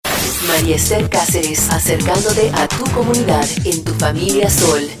María Esther Cáceres, acercándote a tu comunidad en tu Familia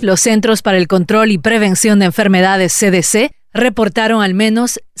Zol. Los Centros para el Control y Prevención de Enfermedades CDC reportaron al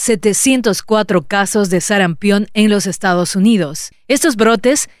menos 704 casos de sarampión en los Estados Unidos. Estos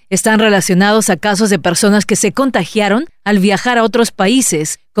brotes están relacionados a casos de personas que se contagiaron al viajar a otros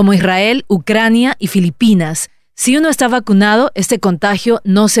países, como Israel, Ucrania y Filipinas. Si uno está vacunado, este contagio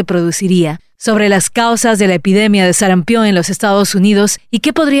no se produciría. Sobre las causas de la epidemia de sarampión en los Estados Unidos y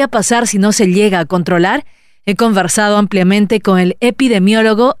qué podría pasar si no se llega a controlar, he conversado ampliamente con el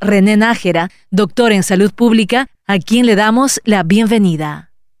epidemiólogo René Nájera, doctor en salud pública, a quien le damos la bienvenida.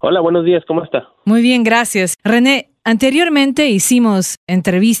 Hola, buenos días, ¿cómo está? Muy bien, gracias. René, anteriormente hicimos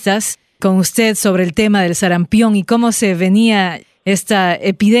entrevistas con usted sobre el tema del sarampión y cómo se venía esta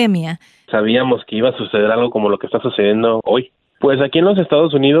epidemia. Sabíamos que iba a suceder algo como lo que está sucediendo hoy. Pues aquí en los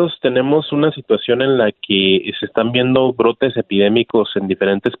Estados Unidos tenemos una situación en la que se están viendo brotes epidémicos en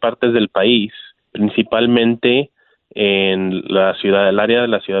diferentes partes del país, principalmente en el área de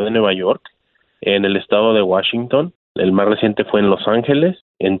la ciudad de Nueva York, en el estado de Washington. El más reciente fue en Los Ángeles,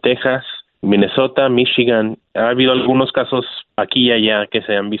 en Texas, Minnesota, Michigan. Ha habido algunos casos aquí y allá que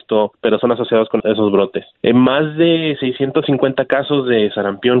se han visto, pero son asociados con esos brotes. En más de 650 casos de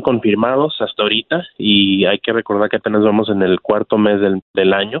sarampión confirmados hasta ahorita, y hay que recordar que apenas vamos en el cuarto mes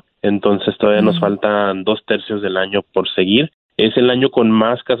del año, entonces todavía nos faltan 2/3 del año por seguir. Es el año con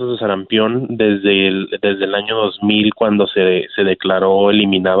más casos de sarampión desde el año 2000, cuando se declaró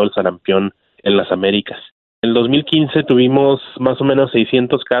eliminado el sarampión en las Américas. En el 2015 tuvimos más o menos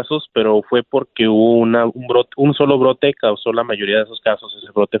 600 casos, pero fue porque hubo un solo brote causó la mayoría de esos casos.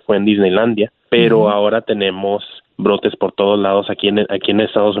 Ese brote fue en Disneylandia, pero ahora tenemos brotes por todos lados aquí en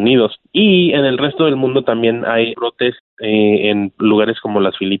Estados Unidos. Y en el resto del mundo también hay brotes en lugares como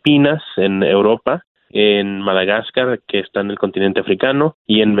las Filipinas, en Europa, en Madagascar, que está en el continente africano,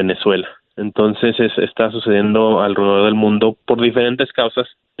 y en Venezuela. Entonces está sucediendo alrededor del mundo por diferentes causas,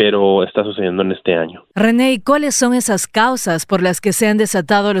 pero está sucediendo en este año. René, ¿y cuáles son esas causas por las que se han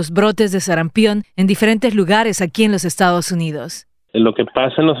desatado los brotes de sarampión en diferentes lugares aquí en los Estados Unidos? Lo que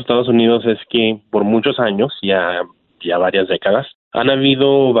pasa en los Estados Unidos es que por muchos años, ya varias décadas, han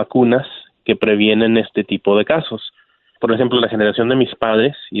habido vacunas que previenen este tipo de casos. Por ejemplo, la generación de mis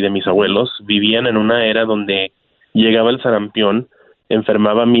padres y de mis abuelos vivían en una era donde llegaba el sarampión,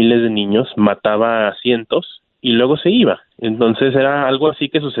 enfermaba a miles de niños, mataba a cientos y luego se iba. Entonces era algo así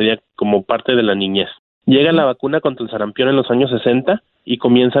que sucedía como parte de la niñez. Llega la vacuna contra el sarampión en los años 60 y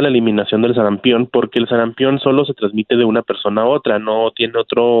comienza la eliminación del sarampión, porque el sarampión solo se transmite de una persona a otra, no tiene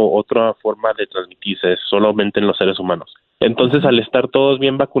otra forma de transmitirse, es solamente en los seres humanos. Entonces, al estar todos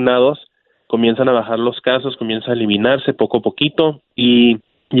bien vacunados, comienzan a bajar los casos, comienza a eliminarse poco a poquito, y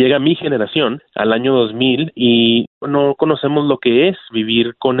llega mi generación al año 2000 y no conocemos lo que es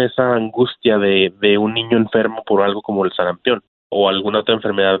vivir con esa angustia de un niño enfermo por algo como el sarampión o alguna otra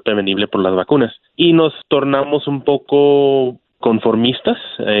enfermedad prevenible por las vacunas. Y nos tornamos un poco conformistas,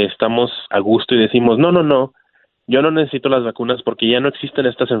 estamos a gusto y decimos, no, yo no necesito las vacunas porque ya no existen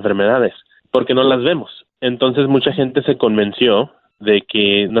estas enfermedades, porque no las vemos. Entonces mucha gente se convenció de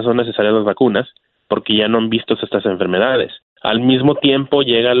que no son necesarias las vacunas porque ya no han visto estas enfermedades. Al mismo tiempo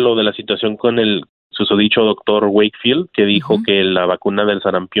llega lo de la situación con el susodicho doctor Wakefield, que dijo que la vacuna del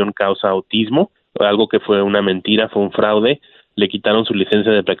sarampión causa autismo, algo que fue una mentira, fue un fraude. Le quitaron su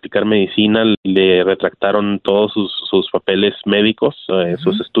licencia de practicar medicina, le retractaron todos sus papeles médicos,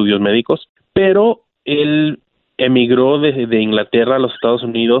 sus estudios médicos, pero él emigró de Inglaterra a los Estados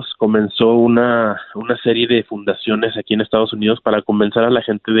Unidos, comenzó una serie de fundaciones aquí en Estados Unidos para convencer a la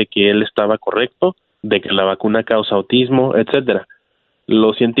gente de que él estaba correcto, de que la vacuna causa autismo, etcétera.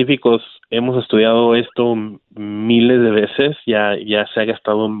 Los científicos hemos estudiado esto miles de veces, ya se ha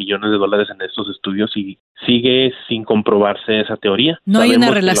gastado millones de dólares en estos estudios y sigue sin comprobarse esa teoría. No hay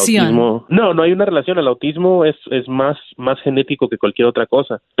una relación. No hay una relación. El autismo es más genético que cualquier otra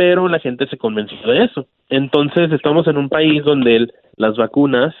cosa, pero la gente se convenció de eso. Entonces estamos en un país donde las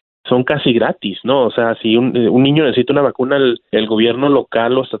vacunas son casi gratis, ¿no? O sea, si un niño necesita una vacuna, el gobierno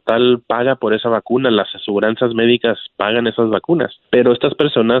local o estatal paga por esa vacuna, las aseguranzas médicas pagan esas vacunas, pero estas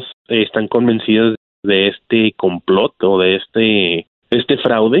personas están convencidas de este complot o de este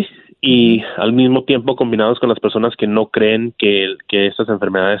fraude, y al mismo tiempo, combinados con las personas que no creen que estas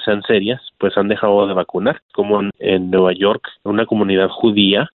enfermedades sean serias, pues han dejado de vacunar, como en Nueva York, una comunidad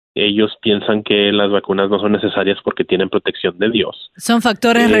judía. Ellos piensan que las vacunas no son necesarias porque tienen protección de Dios. Son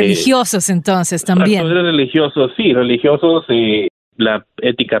factores religiosos entonces también. Factores religiosos, sí, religiosos. La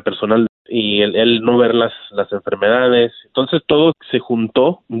ética personal y el no ver las enfermedades. Entonces todo se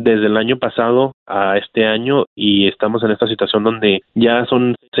juntó desde el año pasado a este año y estamos en esta situación donde ya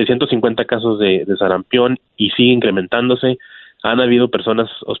son 650 casos de sarampión y sigue incrementándose. Han habido personas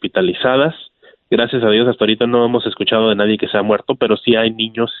hospitalizadas. Gracias a Dios hasta ahorita no hemos escuchado de nadie que se ha muerto, pero sí hay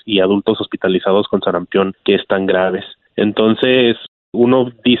niños y adultos hospitalizados con sarampión que están graves. Entonces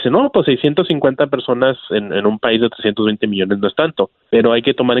uno dice, no, pues 650 personas en un país de 320 millones no es tanto, pero hay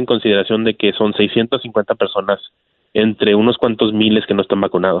que tomar en consideración de que son 650 personas entre unos cuantos miles que no están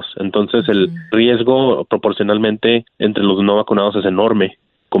vacunados. Entonces el riesgo proporcionalmente entre los no vacunados es enorme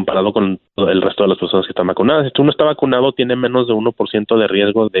comparado con el resto de las personas que están vacunadas. Si uno está vacunado, tiene menos de 1% de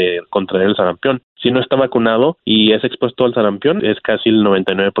riesgo de contraer el sarampión. Si no está vacunado y es expuesto al sarampión, es casi el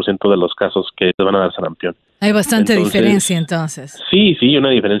 99% de los casos que te van a dar sarampión. Hay bastante diferencia entonces. Sí, una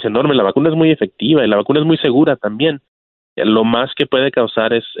diferencia enorme. La vacuna es muy efectiva y la vacuna es muy segura también. Lo más que puede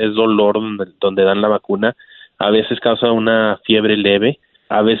causar es dolor donde dan la vacuna. A veces causa una fiebre leve,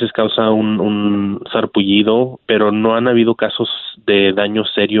 a veces causa un sarpullido, pero no han habido casos de daño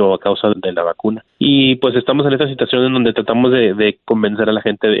serio a causa de la vacuna. Y pues estamos en esta situación en donde tratamos de convencer a la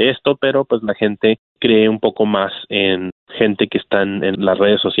gente de esto, pero pues la gente cree un poco más en gente que está en las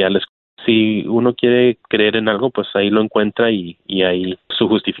redes sociales. Si uno quiere creer en algo, pues ahí lo encuentra y hay su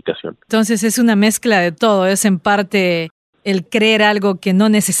justificación. Entonces es una mezcla de todo, es en parte el creer algo que no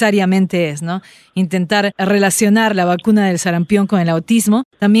necesariamente es, ¿no? Intentar relacionar la vacuna del sarampión con el autismo.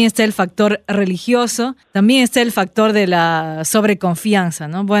 También está el factor religioso, también está el factor de la sobreconfianza,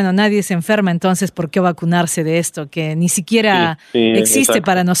 ¿no? Bueno, nadie se enferma, entonces, ¿por qué vacunarse de esto? Que ni siquiera existe exacto.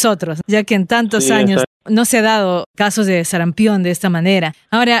 Para nosotros, ya que en tantos años no se ha dado casos de sarampión de esta manera.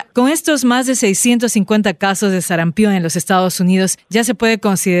 Ahora, con estos más de 650 casos de sarampión en los Estados Unidos, ¿ya se puede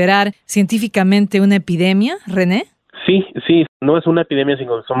considerar científicamente una epidemia, René? Sí, no es una epidemia,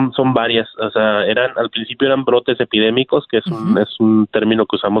 sino son varias. O sea, al principio eran brotes epidémicos, que es un término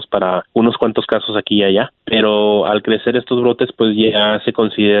que usamos para unos cuantos casos aquí y allá, pero al crecer estos brotes, pues ya se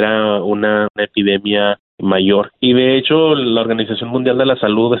considera una epidemia mayor. Y de hecho, la Organización Mundial de la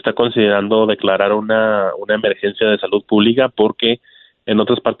Salud está considerando declarar una emergencia de salud pública porque en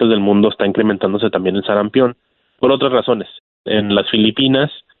otras partes del mundo está incrementándose también el sarampión, por otras razones. En las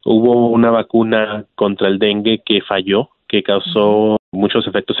Filipinas hubo una vacuna contra el dengue que falló, que causó muchos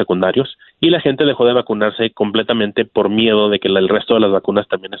efectos secundarios y la gente dejó de vacunarse completamente por miedo de que el resto de las vacunas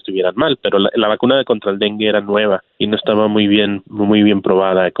también estuvieran mal, pero la vacuna contra el dengue era nueva y no estaba muy bien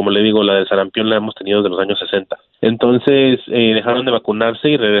probada. Como le digo, la del sarampión la hemos tenido desde los años 60. Entonces dejaron de vacunarse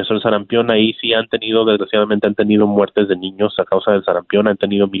y regresó el sarampión. Ahí sí desgraciadamente han tenido muertes de niños a causa del sarampión, han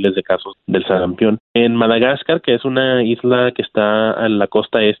tenido miles de casos del sarampión. En Madagascar, que es una isla que está en la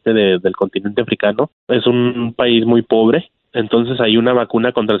costa este del continente africano, es un país muy pobre. Entonces ahí una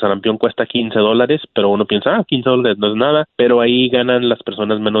vacuna contra el sarampión cuesta $15, pero uno piensa, $15 no es nada, pero ahí ganan las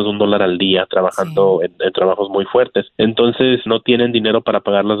personas menos de $1 al día trabajando en trabajos muy fuertes. Entonces no tienen dinero para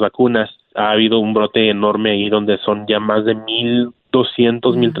pagar las vacunas. Ha habido un brote enorme ahí donde son ya más de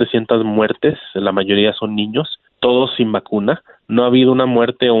 1,200, 1,300 muertes, la mayoría son niños, todos sin vacuna. No ha habido una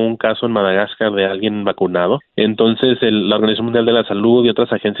muerte o un caso en Madagascar de alguien vacunado. Entonces, la Organización Mundial de la Salud y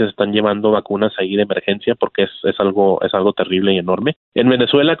otras agencias están llevando vacunas ahí de emergencia porque es algo terrible y enorme. En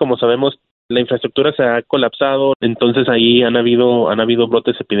Venezuela, como sabemos, la infraestructura se ha colapsado, entonces ahí han habido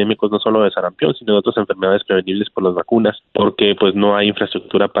brotes epidémicos no solo de sarampión, sino de otras enfermedades prevenibles por las vacunas, porque pues no hay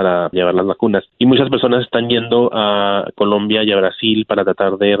infraestructura para llevar las vacunas. Y muchas personas están yendo a Colombia y a Brasil para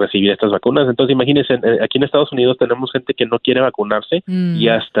tratar de recibir estas vacunas. Entonces imagínense, aquí en Estados Unidos tenemos gente que no quiere vacunarse y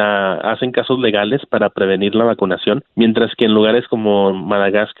hasta hacen casos legales para prevenir la vacunación, mientras que en lugares como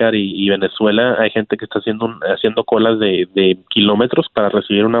Madagascar y Venezuela hay gente que está haciendo colas de kilómetros para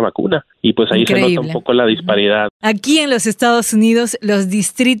recibir una vacuna. Y pues ahí se nota un poco la disparidad. Aquí en los Estados Unidos, los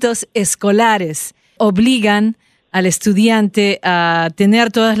distritos escolares obligan al estudiante a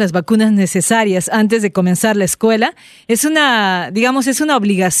tener todas las vacunas necesarias antes de comenzar la escuela. ¿Es una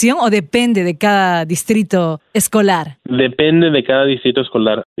obligación o depende de cada distrito escolar? Depende de cada distrito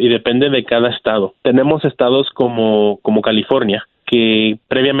escolar y depende de cada estado. Tenemos estados como California, que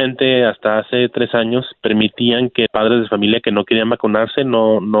previamente, hasta hace 3 años, permitían que padres de familia que no querían vacunarse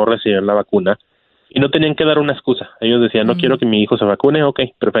no recibían la vacuna y no tenían que dar una excusa. Ellos decían, no quiero que mi hijo se vacune, ok,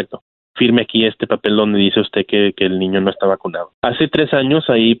 perfecto. Firme aquí este papel donde dice usted que el niño no está vacunado. Hace 3 años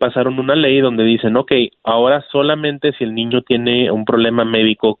ahí pasaron una ley donde dicen, ok, ahora solamente si el niño tiene un problema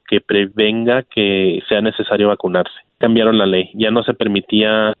médico que prevenga que sea necesario vacunarse. Cambiaron la ley, ya no se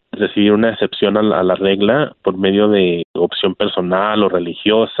permitía recibir una excepción a la regla por medio de opción personal o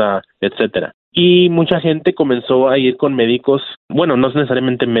religiosa, etcétera. Y mucha gente comenzó a ir con médicos, bueno, no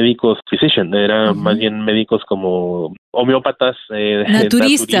necesariamente médicos physician, era más bien médicos como homeópatas,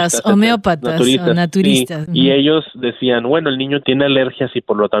 naturistas, homeópatas o naturistas. Sí. Y ellos decían, bueno, el niño tiene alergias y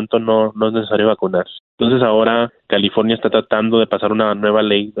por lo tanto no es necesario vacunarse. Entonces ahora California está tratando de pasar una nueva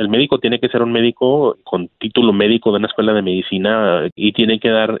ley. El médico tiene que ser un médico con título médico de una escuela de medicina y tiene que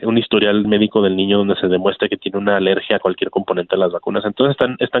dar un historial médico del niño donde se demuestre que tiene una alergia a cualquier componente de las vacunas. Entonces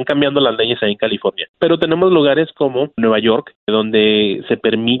están cambiando las leyes ahí en California. Pero tenemos lugares como Nueva York, donde se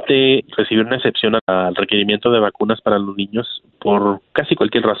permite recibir una excepción al requerimiento de vacunas para los niños por casi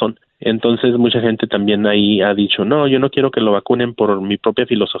cualquier razón. Entonces mucha gente también ahí ha dicho, no, yo no quiero que lo vacunen por mi propia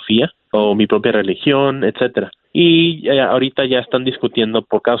filosofía o mi propia religión, etcétera. Y ahorita ya están discutiendo,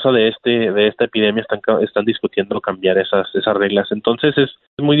 por causa de esta epidemia, están discutiendo cambiar esas reglas. Entonces es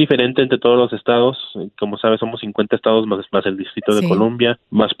muy diferente entre todos los estados. Como sabes, somos 50 estados más el Distrito de Columbia,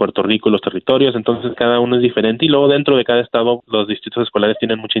 más Puerto Rico y los territorios. Entonces cada uno es diferente. Y luego dentro de cada estado, los distritos escolares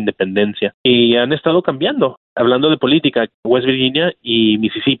tienen mucha independencia. Y han estado cambiando. Hablando de política, West Virginia y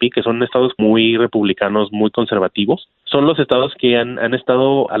Mississippi, que son estados muy republicanos, muy conservativos, son los estados que han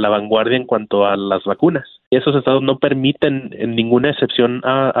estado a la vanguardia en cuanto a las vacunas. Esos estados no permiten en ninguna excepción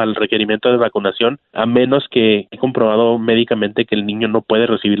al requerimiento de vacunación, a menos que he comprobado médicamente que el niño no puede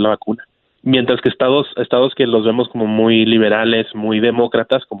recibir la vacuna. Mientras que estados que los vemos como muy liberales, muy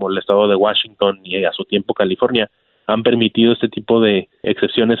demócratas, como el estado de Washington y a su tiempo California, han permitido este tipo de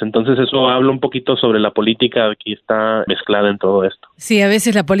excepciones. Entonces eso habla un poquito sobre la política que está mezclada en todo esto. Sí, a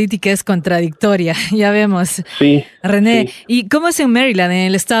veces la política es contradictoria, ya vemos. Sí. René, sí. ¿Y cómo es en Maryland, en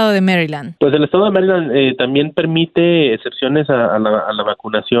el estado de Maryland? Pues el estado de Maryland también permite excepciones a la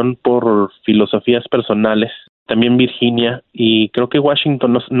vacunación por filosofías personales. También Virginia y creo que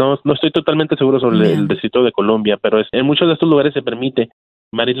Washington, no estoy totalmente seguro sobre el Distrito de Columbia, pero en muchos de estos lugares se permite.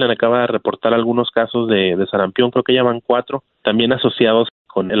 Maryland acaba de reportar algunos casos de sarampión, creo que ya van 4, también asociados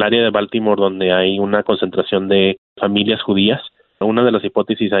con el área de Baltimore, donde hay una concentración de familias judías. Una de las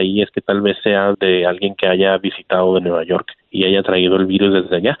hipótesis ahí es que tal vez sea de alguien que haya visitado de Nueva York y haya traído el virus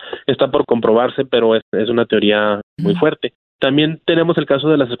desde allá. Está por comprobarse, pero es una teoría muy fuerte. También tenemos el caso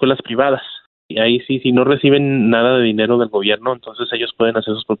de las escuelas privadas. Y ahí sí, si no reciben nada de dinero del gobierno, entonces ellos pueden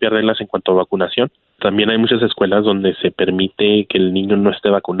hacer sus propias reglas en cuanto a vacunación. También hay muchas escuelas donde se permite que el niño no esté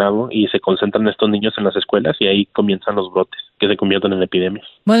vacunado y se concentran estos niños en las escuelas y ahí comienzan los brotes que se convierten en epidemias.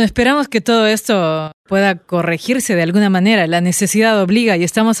 Bueno, esperamos que todo esto pueda corregirse de alguna manera. La necesidad obliga y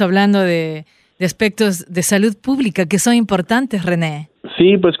estamos hablando de aspectos de salud pública que son importantes, René.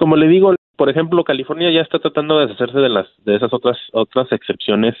 Sí, pues como le digo, por ejemplo, California ya está tratando de deshacerse de esas otras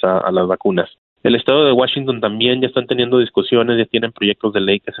excepciones a las vacunas. El estado de Washington también ya están teniendo discusiones, ya tienen proyectos de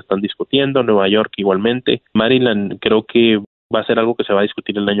ley que se están discutiendo, Nueva York igualmente. Maryland creo que va a ser algo que se va a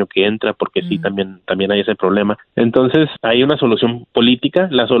discutir el año que entra porque sí, también hay ese problema. Entonces, hay una solución política.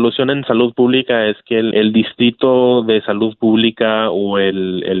 La solución en salud pública es que el distrito de salud pública o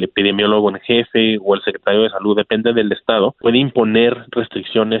el epidemiólogo en jefe o el secretario de salud, depende del estado, puede imponer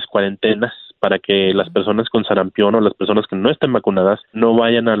restricciones, cuarentenas para que las personas con sarampión o las personas que no estén vacunadas no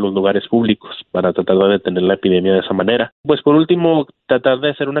vayan a los lugares públicos para tratar de detener la epidemia de esa manera. Pues por último, tratar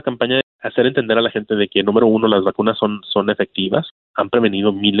de hacer una campaña de hacer entender a la gente de que, número uno, las vacunas son efectivas, han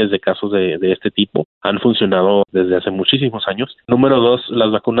prevenido miles de casos de este tipo, han funcionado desde hace muchísimos años. Número dos,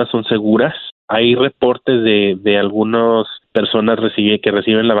 las vacunas son seguras. Hay reportes de algunas personas que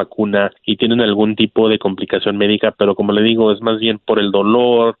reciben la vacuna y tienen algún tipo de complicación médica, pero como le digo, es más bien por el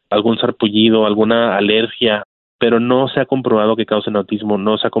dolor, algún sarpullido, alguna alergia, pero no se ha comprobado que causen autismo,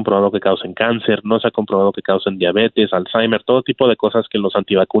 no se ha comprobado que causen cáncer, no se ha comprobado que causen diabetes, Alzheimer, todo tipo de cosas que los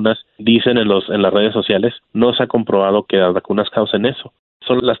antivacunas dicen en las redes sociales, no se ha comprobado que las vacunas causen eso.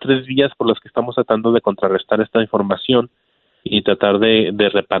 Son las 3 vías por las que estamos tratando de contrarrestar esta información y tratar de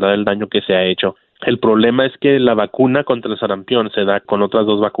reparar el daño que se ha hecho. El problema es que la vacuna contra el sarampión se da con otras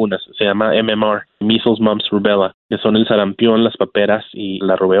 2 vacunas, se llama MMR, Measles, Mumps, Rubella, que son el sarampión, las paperas y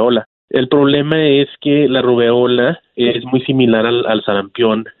la rubeola. El problema es que la rubeola es muy similar al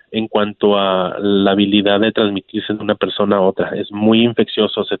sarampión en cuanto a la habilidad de transmitirse de una persona a otra. Es muy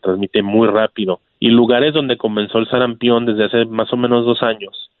infeccioso, se transmite muy rápido. Y lugares donde comenzó el sarampión desde hace más o menos 2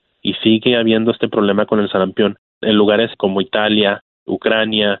 años y sigue habiendo este problema con el sarampión, en lugares como Italia,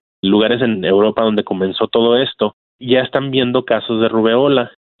 Ucrania, lugares en Europa donde comenzó todo esto, ya están viendo casos de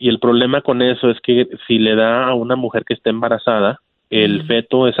rubeola. Y el problema con eso es que si le da a una mujer que esté embarazada, el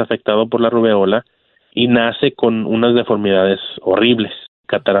feto es afectado por la rubeola y nace con unas deformidades horribles,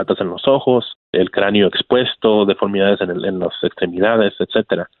 cataratas en los ojos, el cráneo expuesto, deformidades en las extremidades,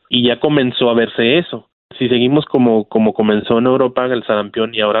 etcétera. Y ya comenzó a verse eso. Si seguimos como comenzó en Europa el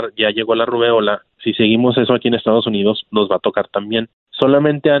sarampión y ahora ya llegó la rubeola, si seguimos eso aquí en Estados Unidos, nos va a tocar también.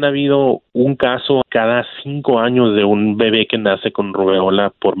 Solamente han habido un caso cada 5 años de un bebé que nace con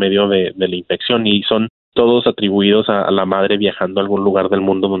rubeola por medio de la infección, y son todos atribuidos a la madre viajando a algún lugar del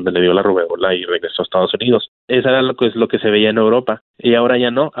mundo donde le dio la rubeola y regresó a Estados Unidos. Eso era lo que se veía en Europa, y ahora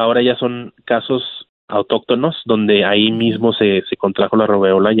ya no, ahora ya son casos autóctonos donde ahí mismo se contrajo la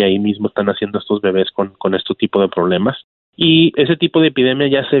rubeola y ahí mismo están haciendo estos bebés con este tipo de problemas. Y ese tipo de epidemia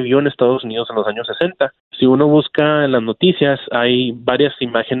ya se vio en Estados Unidos en los años 60. Si uno busca en las noticias, hay varias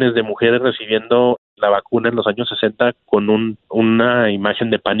imágenes de mujeres recibiendo la vacuna en los años 60 con una imagen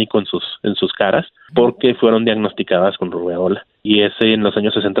de pánico en sus caras porque fueron diagnosticadas con rubeola. Y en los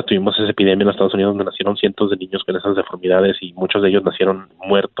años 60 tuvimos esa epidemia en los Estados Unidos donde nacieron cientos de niños con esas deformidades y muchos de ellos nacieron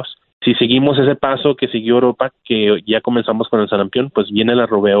muertos. Si seguimos ese paso que siguió Europa, que ya comenzamos con el sarampión, pues viene la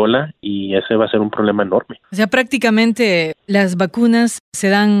rubeola y ese va a ser un problema enorme. O sea, prácticamente las vacunas se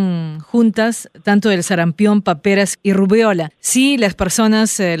dan juntas, tanto del sarampión, paperas y rubeola. Si las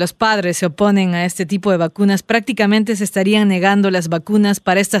personas, los padres se oponen a este tipo de vacunas, prácticamente se estarían negando las vacunas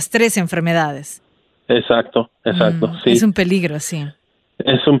para estas 3 enfermedades. Exacto, sí. Es un peligro, sí.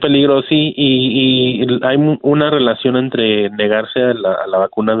 Es un peligro, sí, y hay una relación entre negarse a la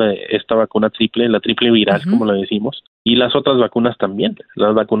vacuna de esta vacuna triple, la triple viral, como le decimos, y las otras vacunas también.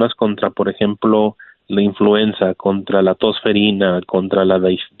 Las vacunas contra, por ejemplo, la influenza, contra la tosferina, contra la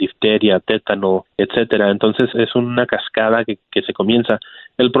difteria, tétano, etcétera. Entonces es una cascada que se comienza.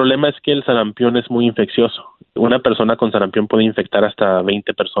 El problema es que el sarampión es muy infeccioso. Una persona con sarampión puede infectar hasta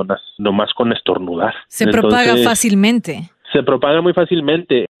 20 personas, nomás con estornudar. Propaga fácilmente. Se propaga muy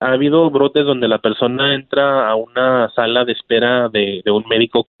fácilmente. Ha habido brotes donde la persona entra a una sala de espera de un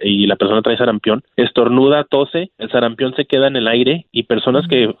médico y la persona trae sarampión, estornuda, tose, el sarampión se queda en el aire y personas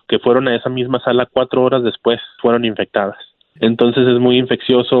que fueron a esa misma sala 4 horas después fueron infectadas. Entonces es muy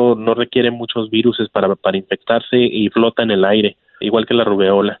infeccioso, no requiere muchos viruses para infectarse y flota en el aire, igual que la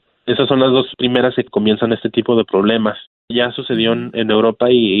rubeola. Esas son las 2 primeras que comienzan este tipo de problemas. Ya sucedió en Europa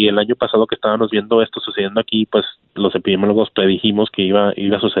y el año pasado que estábamos viendo esto sucediendo aquí, pues los epidemiólogos predijimos que iba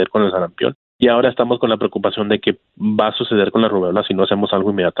a suceder con el sarampión. Y ahora estamos con la preocupación de que va a suceder con la rubeola si no hacemos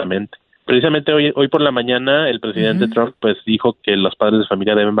algo inmediatamente. Precisamente hoy por la mañana el presidente Trump pues dijo que los padres de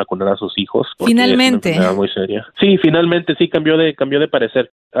familia deben vacunar a sus hijos. Finalmente. Es una enfermedad muy seria. Sí, finalmente sí cambió de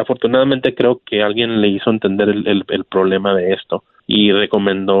parecer. Afortunadamente creo que alguien le hizo entender el problema de esto y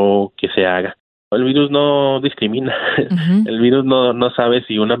recomendó que se haga. El virus no discrimina. El virus no sabe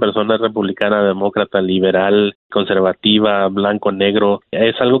si una persona es republicana, demócrata, liberal, conservativa, blanco, negro.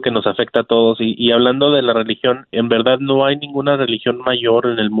 Es algo que nos afecta a todos. Y hablando de la religión, en verdad no hay ninguna religión mayor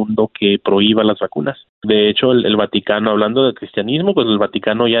en el mundo que prohíba las vacunas. De hecho, el Vaticano, hablando del cristianismo, pues el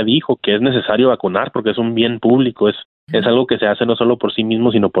Vaticano ya dijo que es necesario vacunar porque es un bien público, es algo que se hace no solo por sí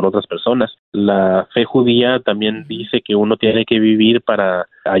mismo, sino por otras personas. La fe judía también dice que uno tiene que vivir para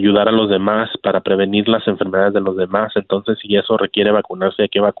ayudar a los demás, para prevenir las enfermedades de los demás. Entonces, si eso requiere vacunarse, hay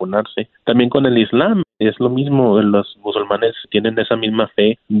que vacunarse. También con el Islam es lo mismo. Los musulmanes tienen esa misma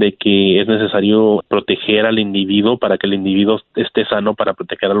fe de que es necesario proteger al individuo para que el individuo esté sano para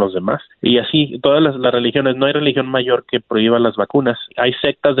proteger a los demás. Y así, todas las religiones, no hay religión mayor que prohíba las vacunas. Hay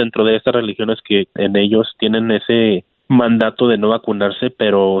sectas dentro de estas religiones que en ellos tienen ese mandato de no vacunarse,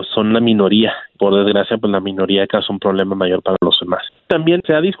 pero son la minoría. Por desgracia, pues la minoría causa un problema mayor para los demás. También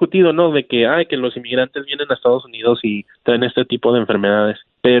se ha discutido, ¿no?, de que los inmigrantes vienen a Estados Unidos y traen este tipo de enfermedades.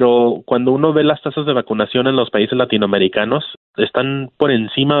 Pero cuando uno ve las tasas de vacunación en los países latinoamericanos, están por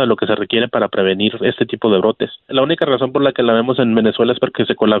encima de lo que se requiere para prevenir este tipo de brotes. La única razón por la que la vemos en Venezuela es porque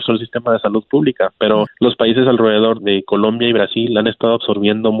se colapsó el sistema de salud pública, pero los países alrededor de Colombia y Brasil han estado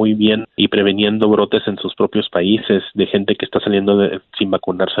absorbiendo muy bien y preveniendo brotes en sus propios países de gente que está saliendo sin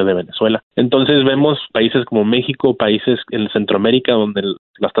vacunarse de Venezuela. Entonces vemos países como México, países en Centroamérica donde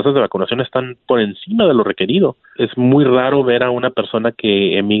las tasas de vacunación están por encima de lo requerido. Es muy raro ver a una persona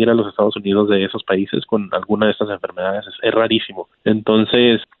que emigra a los Estados Unidos de esos países con alguna de estas enfermedades. Es rarísimo.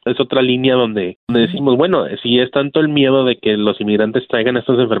 Entonces, es otra línea donde decimos, bueno, si es tanto el miedo de que los inmigrantes traigan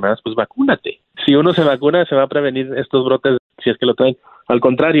estas enfermedades, pues vacúnate. Si uno se vacuna, se va a prevenir estos brotes si es que lo traen. Al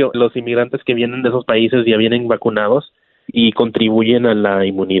contrario, los inmigrantes que vienen de esos países ya vienen vacunados y contribuyen a la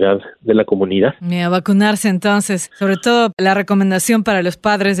inmunidad de la comunidad. A vacunarse entonces, sobre todo la recomendación para los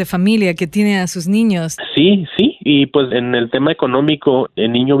padres de familia que tienen a sus niños. Sí, y pues en el tema económico,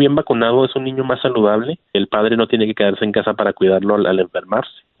 el niño bien vacunado es un niño más saludable. El padre no tiene que quedarse en casa para cuidarlo al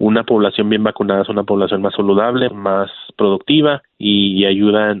enfermarse. Una población bien vacunada es una población más saludable, más productiva y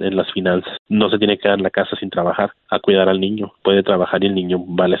ayuda en las finanzas. No se tiene que quedar en la casa sin trabajar a cuidar al niño. Puede trabajar y el niño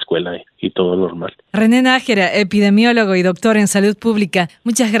va a la escuela y todo normal. René Nájera, epidemiólogo y doctor en salud pública,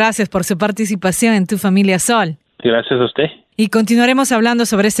 muchas gracias por su participación en Tu Familia Zol. Gracias a usted. Y continuaremos hablando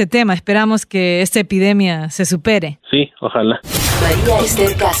sobre este tema. Esperamos que esta epidemia se supere. Sí, ojalá. María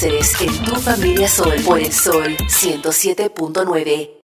Esther Cáceres en Tu Familia Zol por el Sol 107.9.